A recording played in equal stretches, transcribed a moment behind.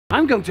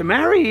I'm going to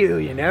marry you,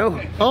 you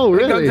know. Oh,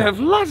 really? We're going to have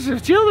lots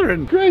of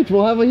children. Great,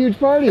 we'll have a huge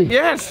party.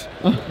 Yes.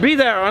 Be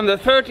there on the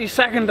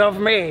 32nd of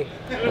May.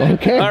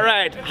 Okay. All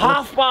right,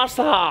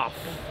 1/2.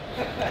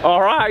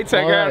 All right,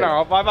 take care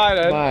now. Bye-bye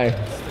then. Bye.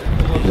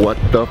 What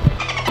the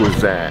f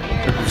was that?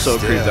 I'm so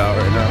creeped out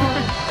right now.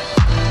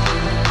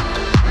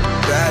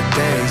 Bad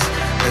days,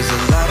 there's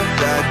a lot of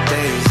bad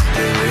days.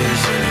 They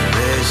wish and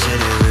they wish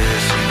and they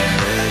wish and they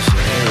wish and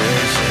they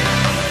wish.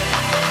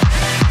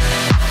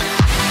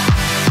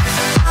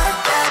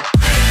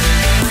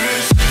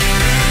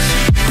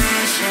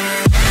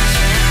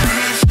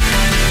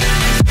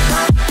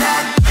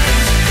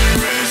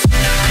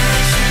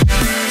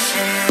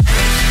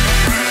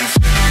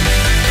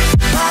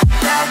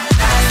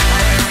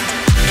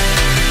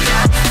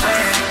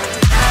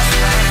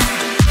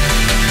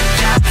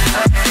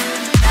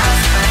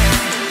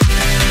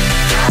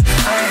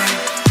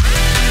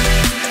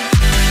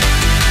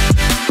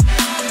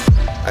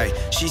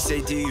 She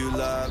say, do you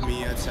love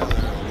me? I tell her.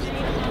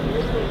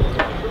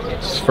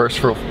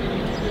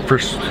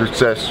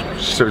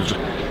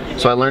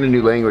 So I learned a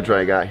new language when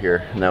I got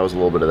here, and that was a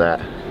little bit of that.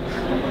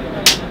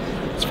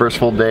 It's first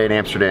full day in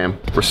Amsterdam.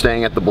 We're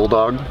staying at the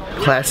Bulldog,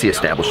 classy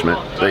establishment.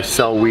 They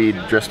sell weed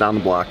just down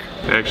the block.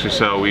 They actually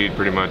sell weed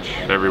pretty much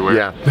everywhere.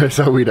 Yeah, they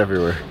sell weed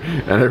everywhere,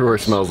 and everywhere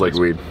smells like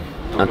weed.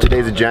 On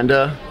today's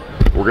agenda,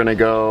 we're gonna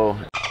go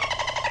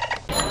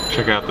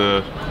check out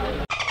the.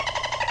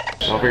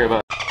 I'll figure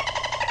that.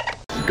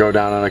 Go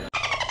down on a.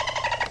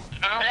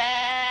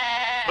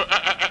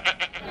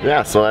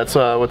 Yeah, so that's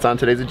what's on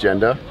today's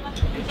agenda.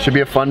 Should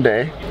be a fun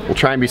day. We'll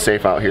try and be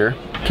safe out here.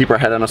 Keep our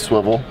head on a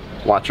swivel.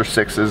 Watch our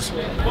sixes.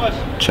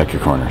 Check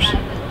your corners.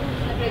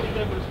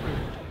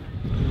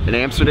 In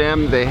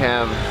Amsterdam, they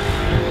have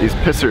these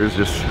pissers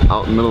just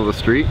out in the middle of the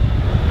street.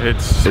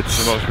 It's the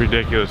most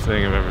ridiculous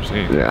thing I've ever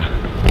seen. Yeah,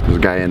 there's a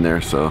guy in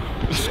there, so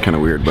it's kind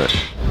of weird, but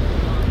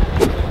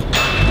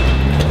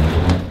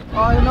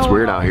it's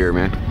weird out here,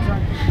 man.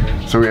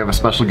 So we have a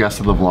special guest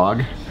of the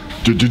vlog.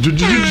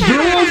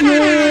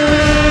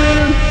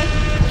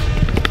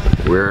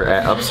 We're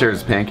at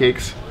Upstairs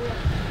Pancakes,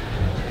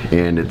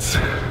 and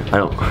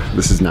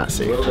this is not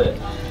safe.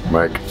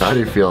 Mike, how do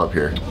you feel up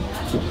here?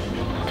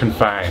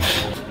 Confined.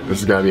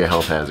 This has got to be a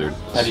health hazard.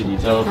 How do you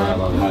need over? I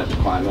might have to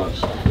climb up.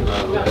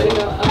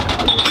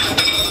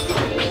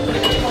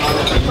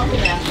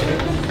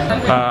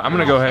 I'm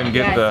gonna go ahead and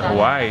get the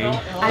Hawaii,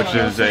 which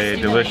is a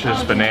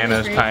delicious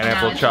bananas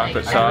pineapple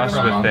chocolate sauce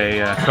with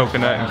a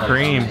coconut and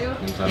cream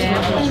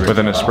with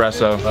an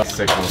espresso. I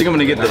think I'm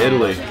gonna get the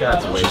Italy,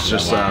 which is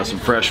just some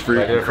fresh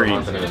fruit and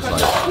cream.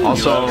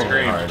 Also,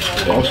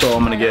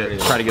 I'm gonna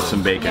try to get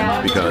some bacon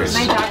because,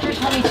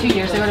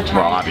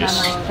 well,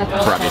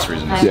 for obvious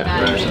reasons. Yeah.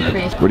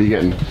 What are you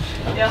getting?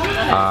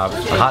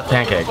 Hot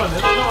pancake.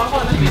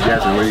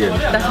 Jasmine, what are you getting?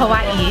 The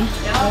Hawaii.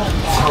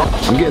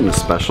 I'm getting the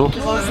special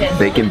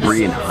bacon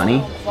brie and honey.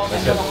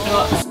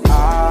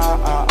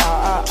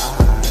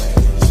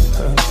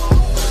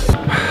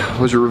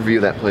 What was your review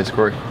of that place,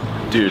 Corey?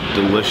 Dude,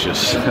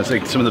 delicious. That's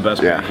like some of the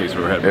best pancakes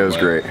we've ever had. It was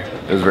great.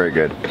 It was very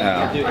good.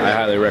 I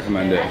highly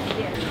recommend it.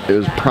 It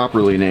was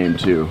properly named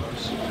too.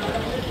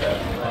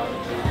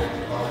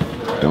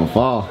 Don't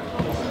fall.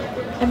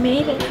 I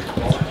made it.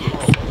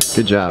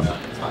 Good job.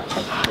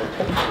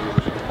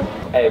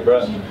 Hey,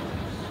 bro.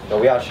 Yo,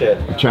 we out shit.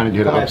 I'm trying to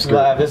get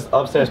upstairs. This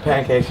upstairs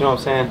pancakes, you know what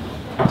I'm saying?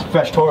 It's a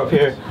fresh tour up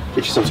here.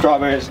 Get you some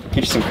strawberries, get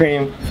you some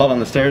cream, fall down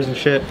the stairs and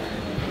shit.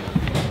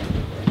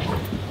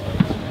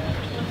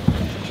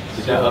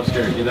 Get that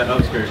upskirt, get that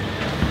upskirt.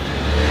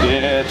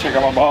 Yeah, check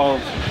out my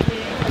balls.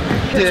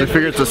 So I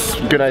figured it's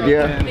a good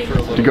idea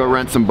to go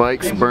rent some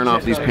bikes, burn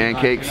off these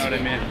pancakes,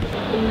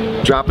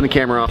 dropping the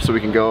camera off so we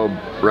can go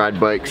ride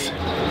bikes.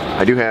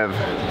 I do have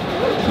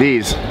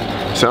these.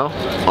 So,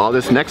 all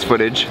this next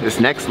footage,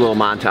 this next little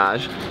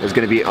montage, is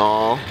going to be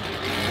all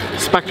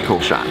spectacle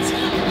shots.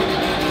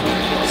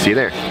 See you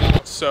there.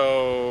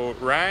 So,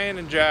 Ryan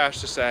and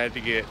Josh decided to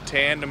get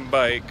tandem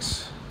bike,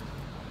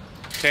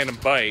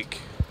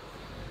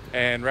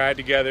 and ride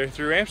together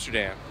through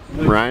Amsterdam.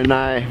 Ryan and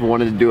I have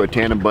wanted to do a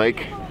tandem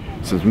bike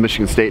since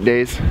Michigan State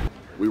days.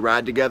 We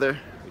ride together.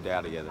 We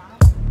die together.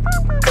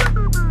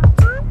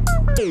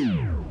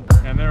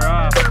 And they're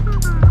off.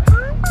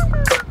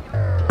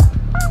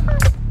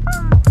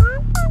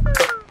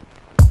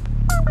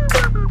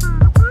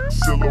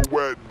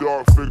 Silhouette,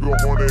 dark figure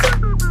on it.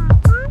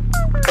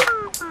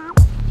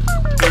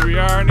 Here we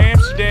are in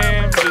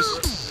Amsterdam,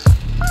 just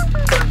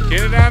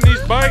getting on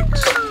these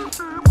bikes.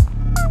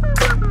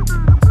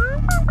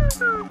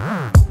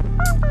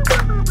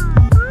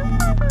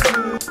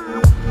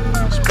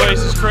 This place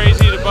is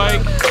crazy to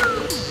bike.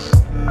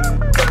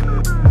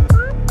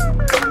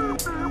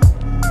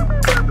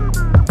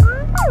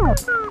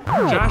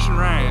 Josh and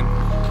Ryan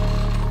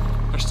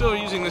are still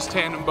using this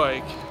tandem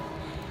bike,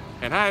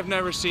 and I have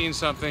never seen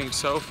something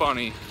so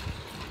funny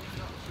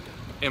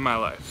in my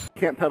life.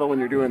 Can't pedal when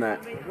you're doing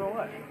that. I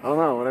don't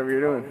know, whatever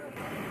you're doing.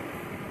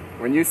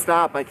 When you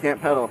stop, I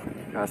can't pedal.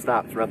 Gotta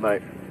stop, it's red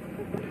light.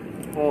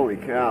 Holy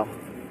cow.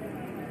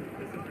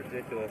 This is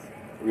ridiculous.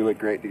 We look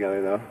great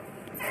together though.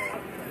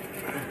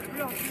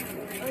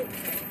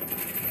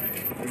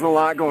 There's a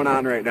lot going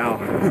on right now.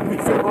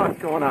 There's a lot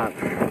going on.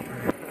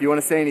 If you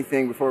want to say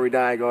anything before we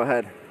die, go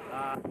ahead.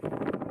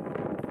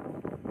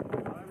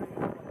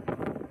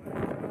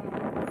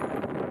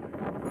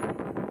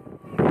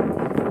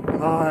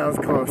 Oh, that was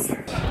close.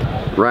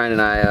 Ryan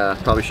and I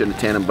probably shouldn't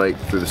have tandem biked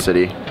through the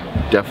city.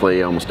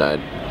 Definitely almost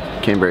died.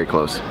 Came very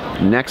close.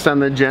 Next on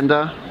the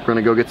agenda, we're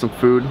gonna go get some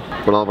food,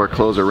 but all of our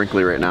clothes are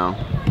wrinkly right now.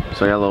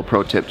 So I got a little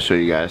pro tip to show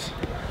you guys.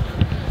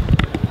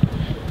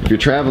 If you're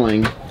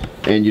traveling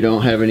and you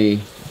don't have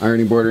any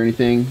ironing board or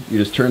anything, you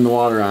just turn the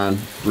water on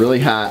really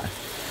hot,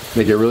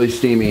 make it really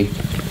steamy,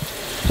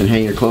 and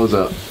hang your clothes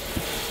up.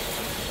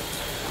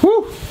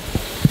 Woo!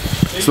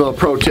 It's a little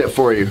pro tip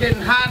for you.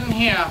 Getting hot in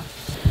here.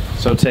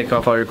 So take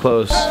off all your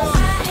clothes.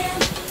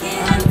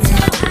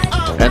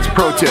 That's a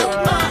pro tip.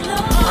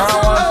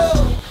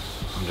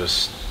 I'm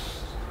just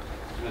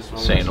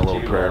saying a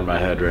little prayer in my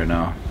head right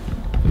now.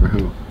 For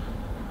who?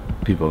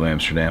 People of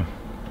Amsterdam.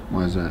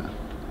 Why is that?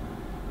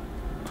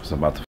 I'm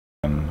about to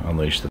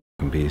unleash the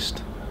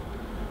beast.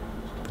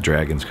 The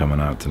dragon's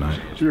coming out tonight.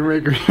 You're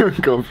making me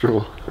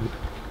uncomfortable.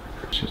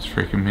 Shit's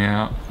freaking me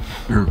out.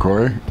 You're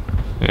recording?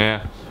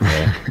 Yeah.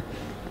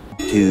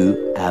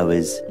 2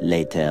 hours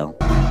later.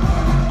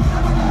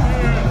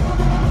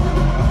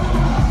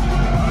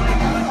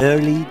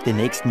 Early the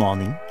next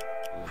morning.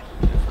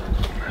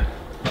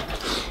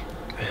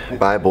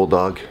 Bye,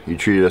 Bulldog. You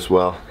treated us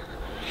well.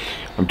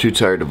 I'm too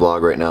tired to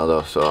vlog right now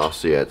though, so I'll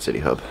see you at City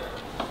Hub.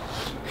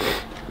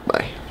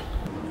 Bye.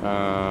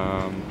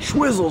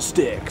 Swizzle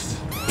sticks.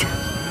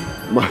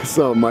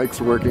 So Mike's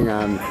working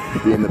on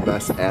being the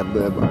best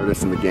ad-lib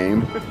artist in the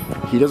game.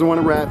 He doesn't want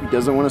to rap, he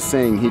doesn't want to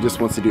sing, he just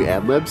wants to do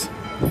ad-libs.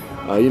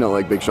 You know,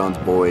 like Big Sean's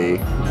Boy.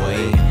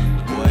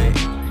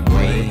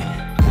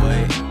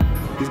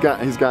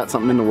 He's got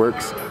something in the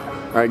works.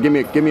 All right, give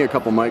me a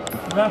couple, Mike.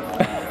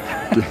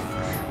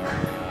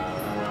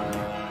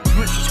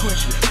 Squishy,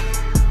 squishy.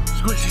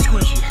 Squishy,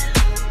 squishy.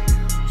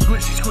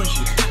 Squishy,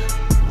 squishy.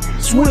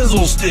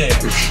 Swizzle stick.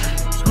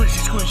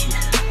 Squishy, squishy.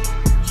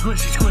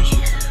 Squishy, squishy.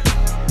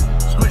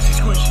 Squishy,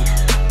 squishy.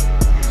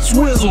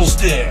 Swizzle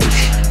stick.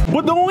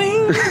 What the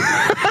wing?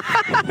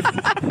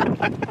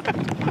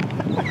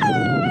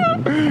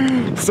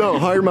 So,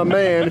 hire my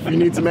man if you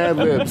need some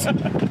ad-libs. I'm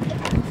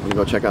gonna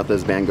go check out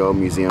this Van Gogh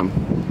museum.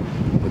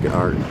 Look at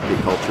art,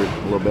 get cultured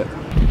a little bit.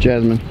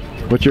 Jasmine,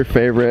 what's your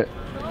favorite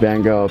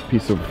Van Gogh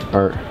piece of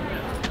art?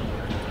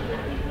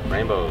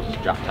 Rainbows,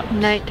 drop top.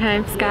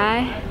 Nighttime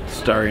sky.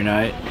 Starry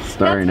Night.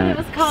 Starry Night.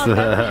 That's what it was called.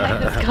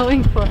 That's what I was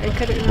going for. I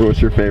couldn't remember. What's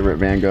your favorite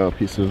Van Gogh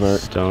piece of art?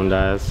 Stone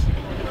eyes.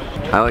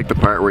 I like the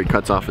part where he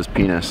cuts off his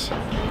penis.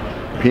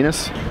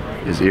 Penis?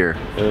 His ear.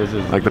 I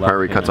like the part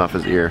where he cuts off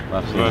his ear.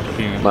 Left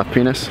penis. Left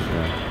penis?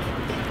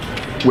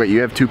 Yeah. Wait, you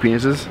have two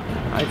penises?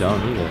 I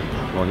don't either.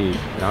 Well,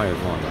 now he has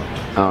one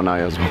though. Oh, now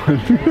he has one.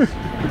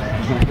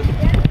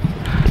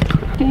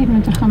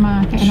 Statementen gaan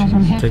maken en als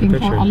een heffing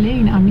voor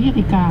alleen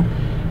Amerika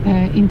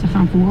in te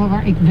gaan voeren.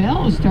 Waar ik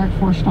wel een sterk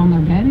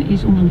voorstander ben,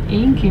 is om in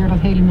één keer dat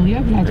hele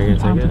milieubeleid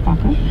goed aan te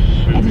pakken.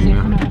 En te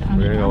zeggen, nou,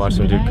 we're gonna go watch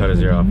some dude cut his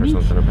ear off or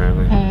something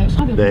apparently.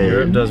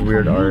 Europe does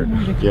weird art.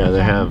 Yeah,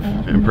 they have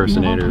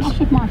impersonators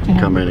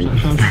come in and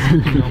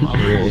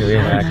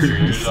reenact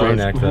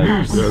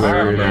that.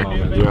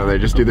 Yeah, they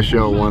just do the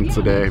show once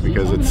a day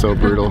because it's so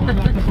brutal.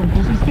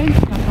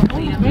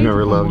 You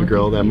never loved a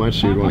girl that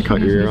much you'd want to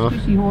cut your ear off?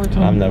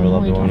 I've never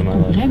loved a woman in my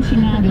life.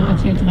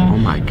 Oh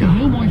my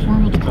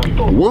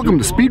god. Welcome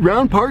to Speed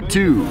Round Part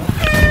 2.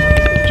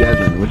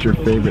 Jasmine, what's your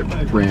favorite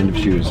brand of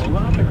shoes?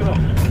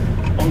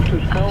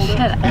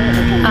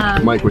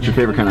 Mike, what's your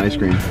favorite kind of ice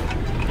cream?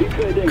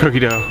 Cookie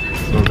dough.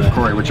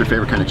 Corey, what's your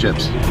favorite kind of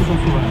chips?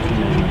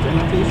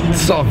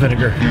 Salt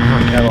vinegar.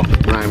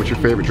 Ryan, what's your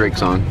favorite Drake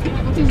song?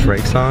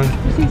 Drake song?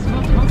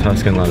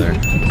 Tuscan Leather.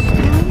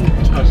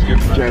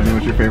 Jasmine,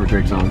 what's your favorite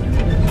Drake song?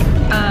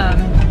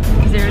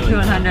 0 to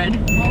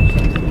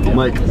 100.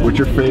 Mike, what's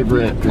your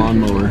favorite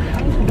lawnmower?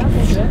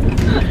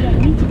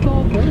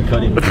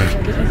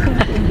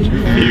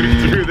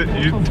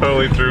 You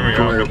totally threw me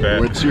off with that.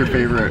 What's your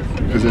favorite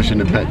position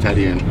to pet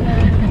Teddy in?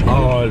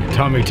 Oh,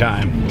 tummy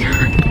time.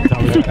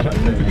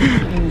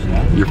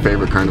 Your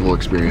favorite carnival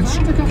experience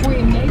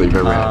that you've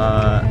ever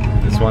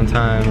had? This one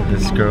time,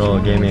 this girl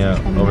gave me a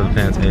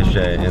over-the-pants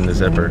HJ in the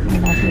zipper.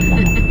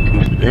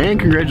 And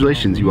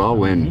congratulations, you all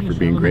win for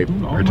being great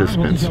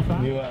participants.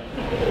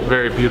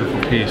 Very beautiful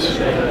piece.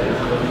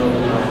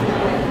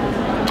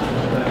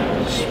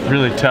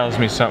 Really tells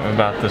me something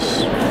about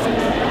this.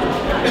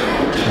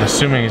 I'm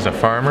assuming he's a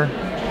farmer.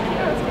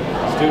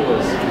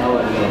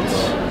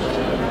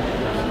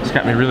 It's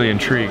got me really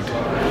intrigued.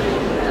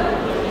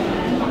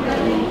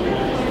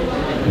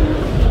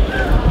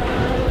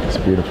 It's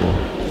beautiful.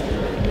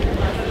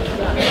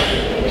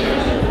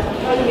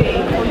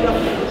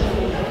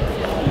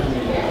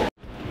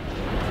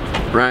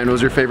 Ryan, what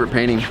was your favorite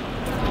painting?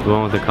 The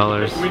one with the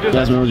colors.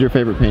 Jasmine, what was your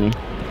favorite painting?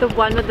 The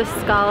one with the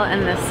skull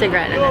and the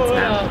cigarette in its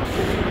mouth.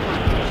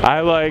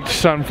 I liked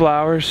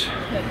sunflowers.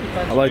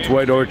 I liked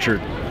White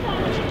Orchard.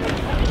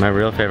 My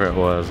real favorite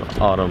was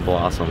Autumn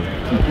Blossom.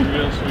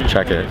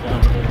 Check it.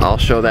 I'll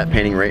show that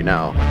painting right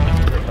now.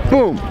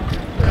 Boom!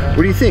 What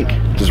do you think?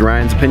 Does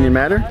Ryan's opinion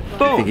matter?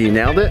 Boom! Think he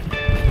nailed it?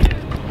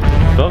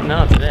 Vote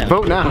now today.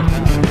 Vote now.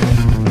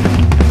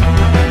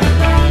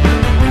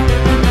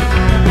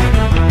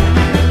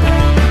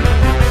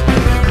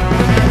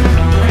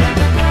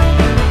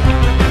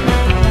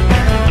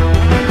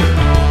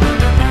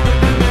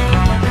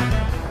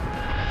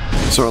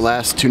 So our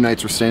last 2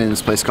 nights we're staying in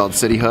this place called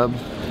City Hub.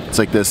 It's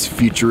like this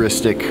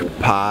futuristic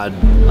pod.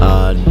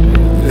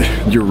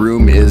 Your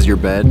room is your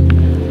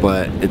bed,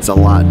 but it's a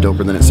lot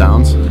doper than it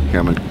sounds.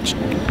 Here,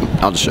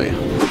 I'll just show you.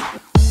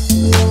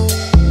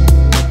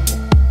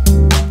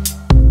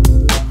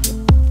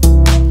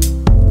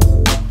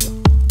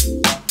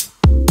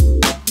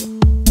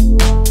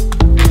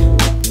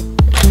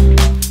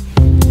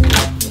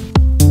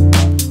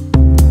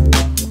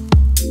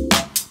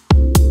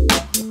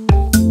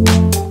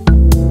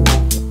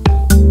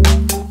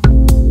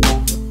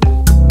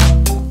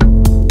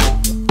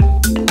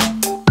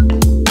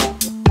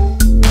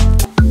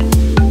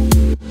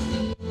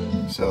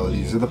 So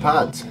these are the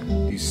pods.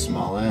 These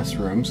small ass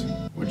rooms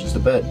with just a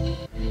bed.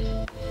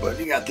 But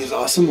you got these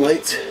awesome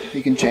lights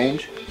you can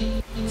change.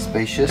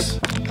 Spacious,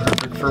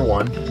 perfect for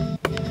one. I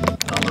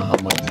don't know how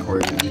much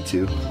Corey can do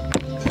two.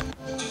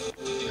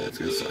 That's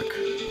gonna suck.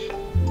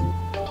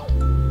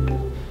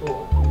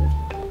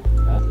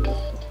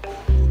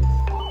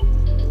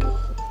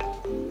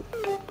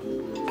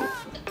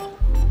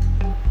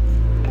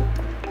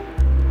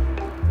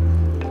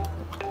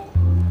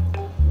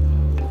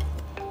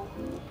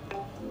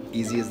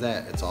 Easy as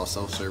that. It's all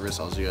self-service.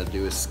 All you gotta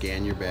do is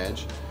scan your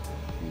badge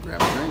and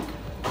grab a drink.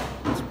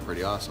 It's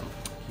pretty awesome.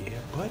 Yeah,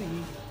 buddy.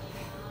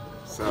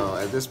 So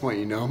at this point,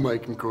 you know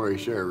Mike and Corey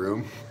share a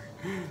room,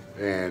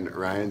 and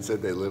Ryan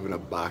said they live in a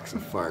box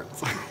of farts.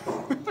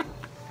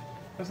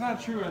 That's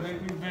not true. I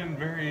think we've been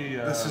very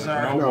This is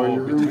our No,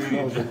 your room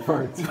smells like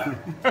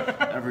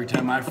farts. Every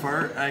time I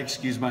fart, I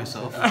excuse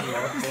myself.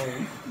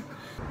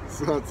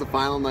 So it's the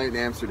final night in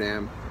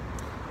Amsterdam.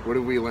 What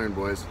did we learn,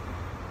 boys?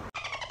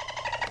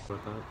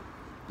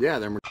 Yeah,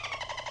 they're.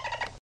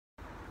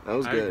 That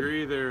was good. I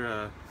agree.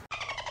 They're.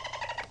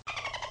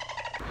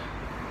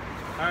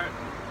 Alright.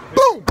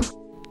 Boom!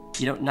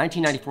 You know,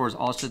 1994 is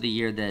also the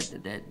year that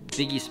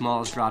Biggie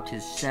Smalls dropped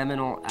his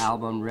seminal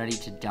album, Ready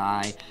to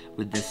Die,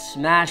 with the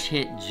smash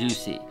hit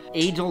Juicy.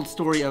 Age-old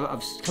story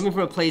of coming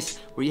from a place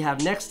where you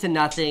have next to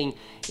nothing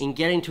and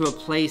getting to a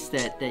place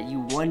that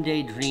you one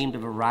day dreamed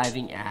of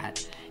arriving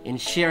at and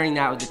sharing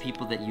that with the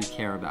people that you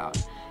care about.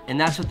 And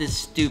that's what this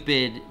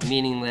stupid,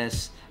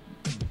 meaningless,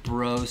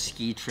 bro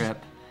ski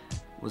trip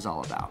was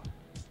all about.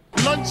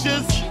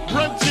 Lunches,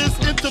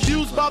 brunches,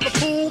 interviews by the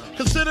fool.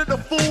 Considered a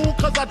fool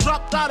cause I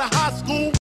dropped out of high school.